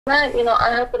night,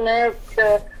 I had the nerve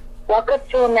to walk up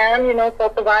to a man,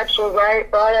 thought the vibes were right,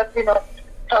 brought up,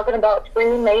 talking about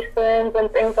Freemasons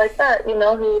and things like that. He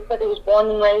said he was born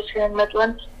and raised here in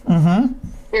Midland. Mm-hmm.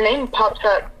 Your name pops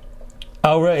up.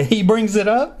 Oh, right. He brings it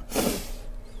up?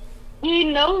 He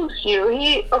knows you.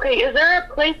 Okay, is there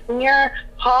a place near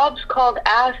Hobbs called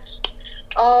Ask?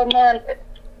 Oh, man.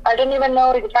 I didn't even know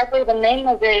exactly the name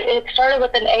of it. It started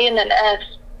with an A and an S.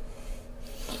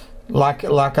 Like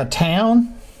a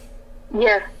town?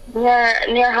 Yeah,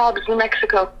 near Hobbs, New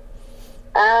Mexico.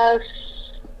 I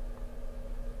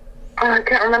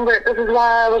can't remember it. This is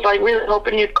why I was really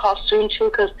hoping you'd call soon too,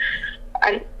 because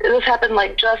this happened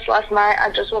just last night. I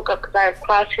just woke up because I have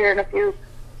class here in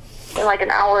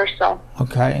an hour or so.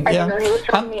 Okay, yeah. He was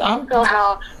telling me also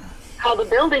how the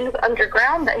buildings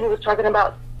underground that he was talking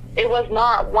about, it was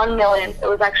not 1 million. It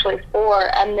was actually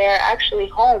 4, and they're actually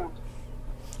homes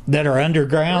that are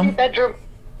underground. 3-bedroom.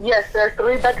 Yes, they're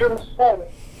 3-bedroom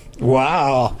homes.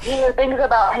 Wow. He knew things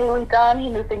about Haley Dunn. He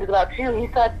knew things about you. He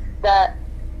said that.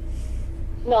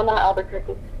 No, not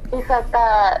Albuquerque. He said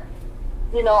that,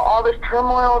 all this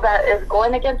turmoil that is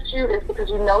going against you is because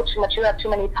you know too much. You have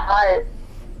too many ties.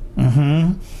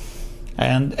 Mm-hmm.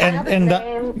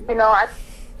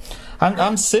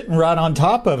 I'm sitting right on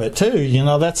top of it too.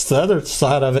 That's the other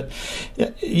side of it.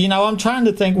 I'm trying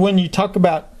to think when you talk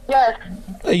about. Yes.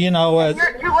 You live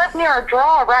near a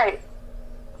draw, right?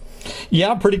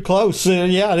 Yeah, pretty close.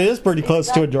 Yeah, it is pretty close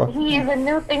to a draw. He even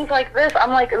knew things like this.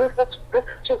 I'm like, this is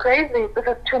too crazy. This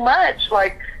is too much. I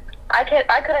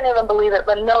couldn't even believe it.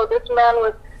 But no, this man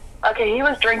was, okay, he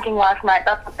was drinking last night.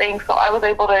 That's the thing. So I was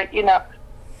able to,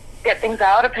 get things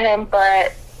out of him.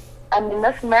 But,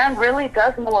 this man really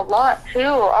does know a lot, too,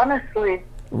 honestly.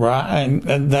 Right.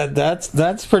 And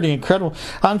that's pretty incredible.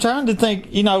 I'm trying to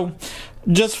think,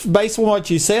 just based on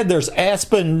what you said, there's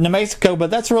Aspen, New Mexico,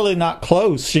 but that's really not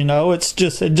close, it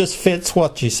just fits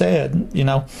what you said,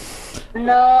 No,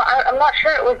 I'm not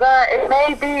sure it was that.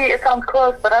 It sounds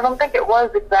close, but I don't think it was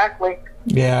exactly.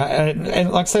 Yeah, and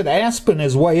like I said, Aspen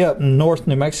is way up in North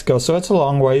New Mexico, so it's a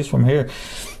long ways from here.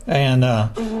 And,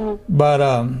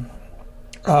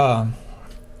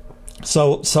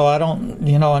 So I don't,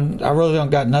 and I really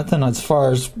don't got nothing as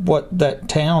far as what that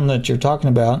town that you're talking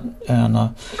about. And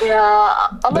yeah,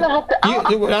 I'm gonna have to.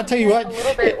 I'll tell you what,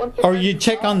 or you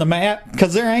check on the map,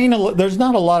 because there's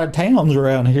not a lot of towns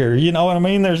around here. You know what I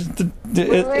mean?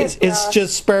 It's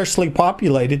just sparsely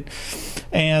populated,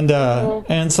 and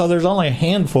so there's only a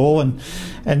handful, and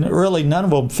really none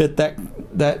of them fit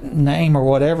that name or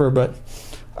whatever, but.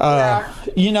 I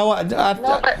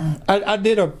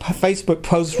did a Facebook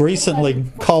post recently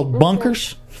called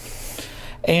Bunkers,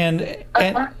 and it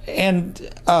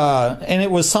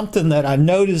was something that I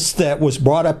noticed that was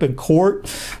brought up in court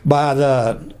by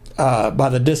the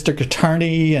district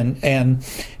attorney and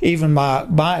even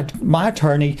my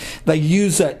attorney. They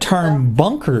used that term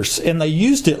bunkers, and they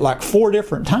used it 4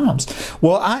 different times.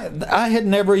 Well, I had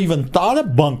never even thought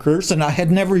of bunkers, and I had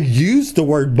never used the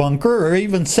word bunker or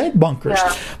even said bunkers.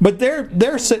 Yeah. But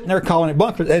they're sitting there calling it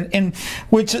bunkers, and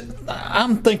which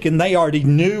I'm thinking they already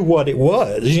knew what it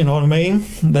was. You know what I mean?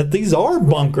 That these are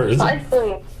bunkers. I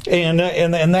see. And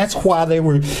that's why it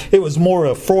was more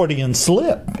a Freudian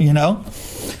slip,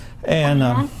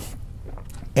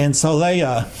 and so they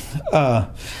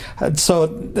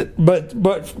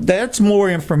but that's more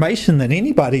information than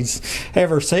anybody's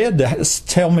ever said to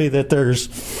tell me that there's,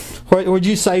 what would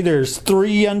you say, there's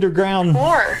 3 underground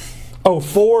 4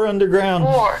 4 underground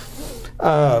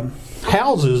 4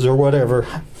 houses or whatever.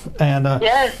 And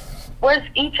yes, where's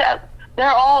each at?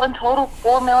 They're all in total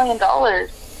 $4 million.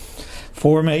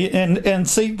 $4 million, and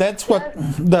see, that's what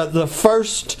the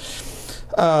first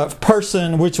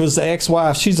person, which was the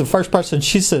ex-wife, she's the first person.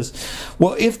 She says,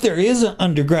 well, if there is an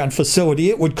underground facility,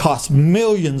 it would cost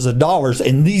millions of dollars,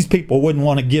 and these people wouldn't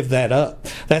want to give that up.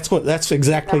 That's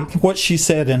exactly what she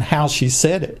said and how she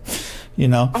said it,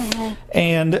 Mm-hmm.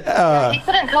 And he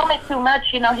couldn't tell me too much.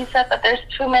 He said that there's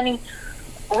too many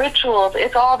rituals.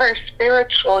 It's all very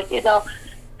spiritual,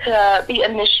 to be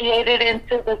initiated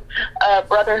into this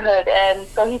brotherhood, and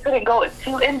so he couldn't go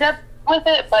too in depth with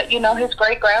it. But his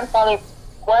great grandfather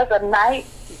was a knight,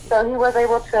 so he was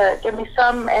able to give me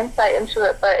some insight into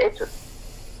it. But it's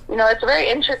it's very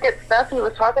intricate stuff he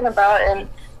was talking about, and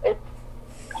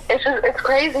it's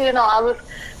crazy. I was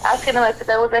asking him if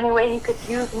there was any way he could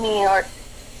use me or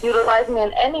utilize me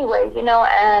in any way,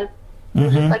 and he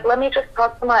was just let me just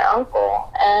talk to my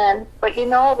uncle. But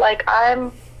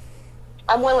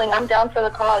I'm willing. I'm down for the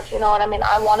cause. You know what I mean?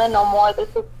 I want to know more. This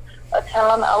is a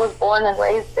town I was born and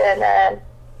raised in, and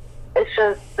it's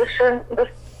just this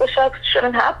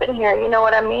shouldn't happen here. You know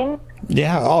what I mean?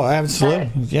 Yeah. Oh,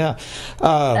 absolutely. Yeah.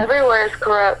 Everywhere is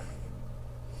corrupt.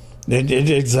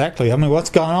 Exactly. I mean, what's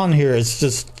going on here is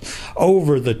just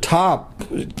over the top,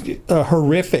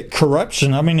 horrific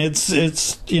corruption. I mean, it's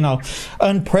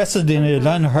unprecedented,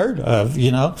 unheard of.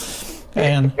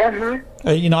 And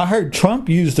I heard Trump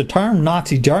use the term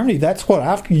Nazi Germany. That's what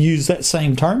I've used that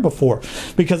same term before,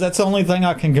 because that's the only thing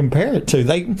I can compare it to.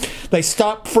 They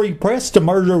stopped free press to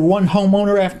murder one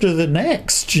homeowner after the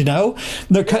next.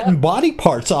 They're cutting body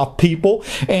parts off people,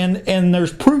 and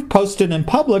there's proof posted in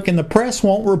public, and the press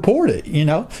won't report it.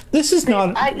 This is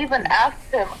not. I even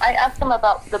asked him. I asked him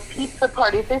about the pizza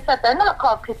parties. They said they're not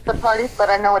called pizza parties, but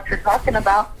I know what you're talking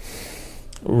about.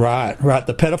 Right.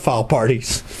 The pedophile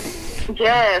parties.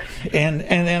 Yes.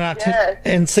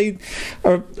 And see,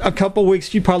 a couple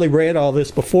weeks, you probably read all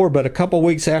this before, but a couple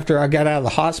weeks after I got out of the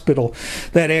hospital,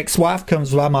 that ex-wife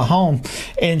comes by my home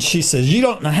and she says, "You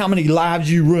don't know how many lives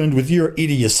you ruined with your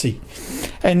idiocy."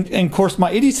 And of course,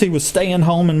 my idiocy was staying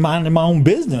home and minding my own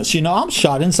business. I'm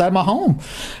shot inside my home.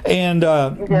 And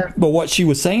but what she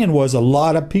was saying was a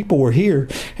lot of people were here,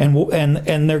 and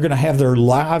they're going to have their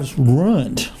lives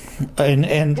ruined.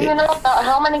 And do you know about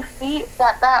how many feet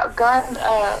that gun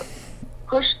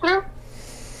pushed through?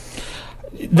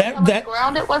 How much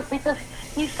ground it was? Because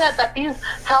he said that these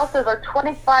houses are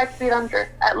 25 feet under,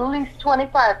 at least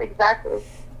 25 exactly.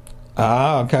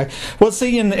 Ah, okay. Well,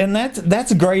 see, and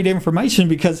that's great information,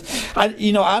 because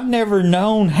I've never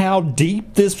known how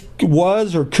deep this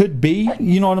was or could be.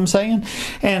 You know what I'm saying?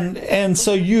 And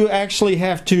so you actually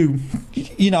have to,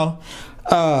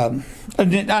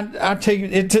 I tell you,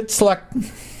 it's like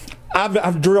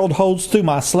I've drilled holes through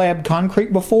my slab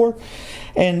concrete before,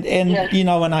 and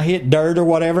and I hit dirt or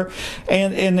whatever,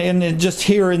 and just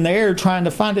here and there trying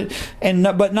to find it,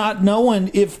 but not knowing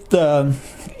if the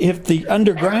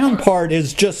underground part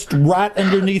is just right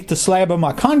underneath the slab of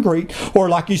my concrete, or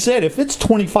like you said, if it's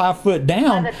 25 foot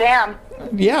down. By the dam.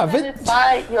 Yeah, if it's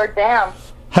by your dam.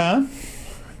 Huh?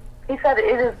 He said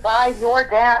it is by your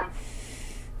dam.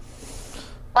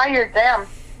 By your dam.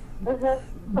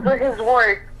 For his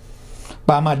word.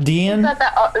 By my den? He said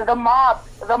that the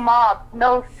mob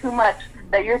knows too much,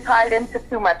 that you're tied into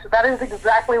too much. That is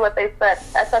exactly what they said.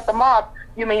 I said, the mob,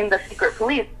 you mean the secret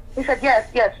police? He said, yes,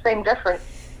 same difference.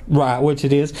 Right, which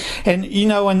it is. And,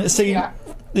 and see,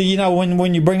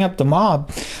 when you bring up the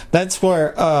mob, that's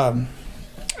where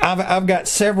I've got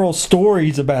several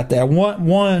stories about that.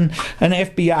 One, an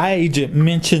FBI agent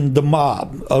mentioned the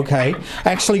mob, okay?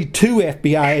 Actually, 2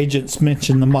 FBI agents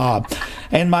mentioned the mob.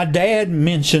 And my dad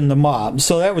mentioned the mob.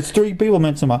 So that was 3 people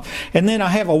mentioned the mob. And then I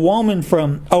have a woman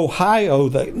from Ohio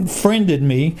that friended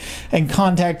me and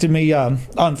contacted me on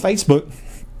Facebook.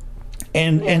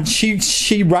 And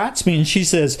she writes me and she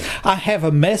says, "I have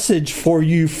a message for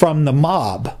you from the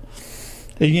mob."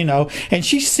 And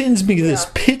she sends me this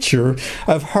picture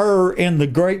of her and the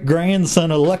great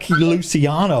grandson of Lucky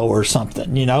Luciano or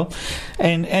something,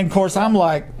 and of course I'm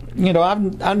like,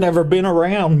 I've never been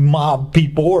around mob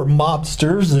people or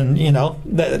mobsters, and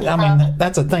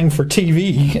that's a thing for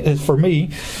TV for me.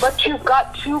 But you've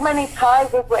got too many ties,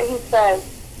 is what he says.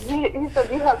 He said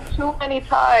you have too many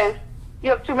ties. You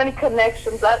have too many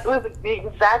connections. That was the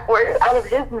exact word out of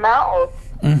his mouth.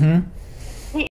 Mm-hmm.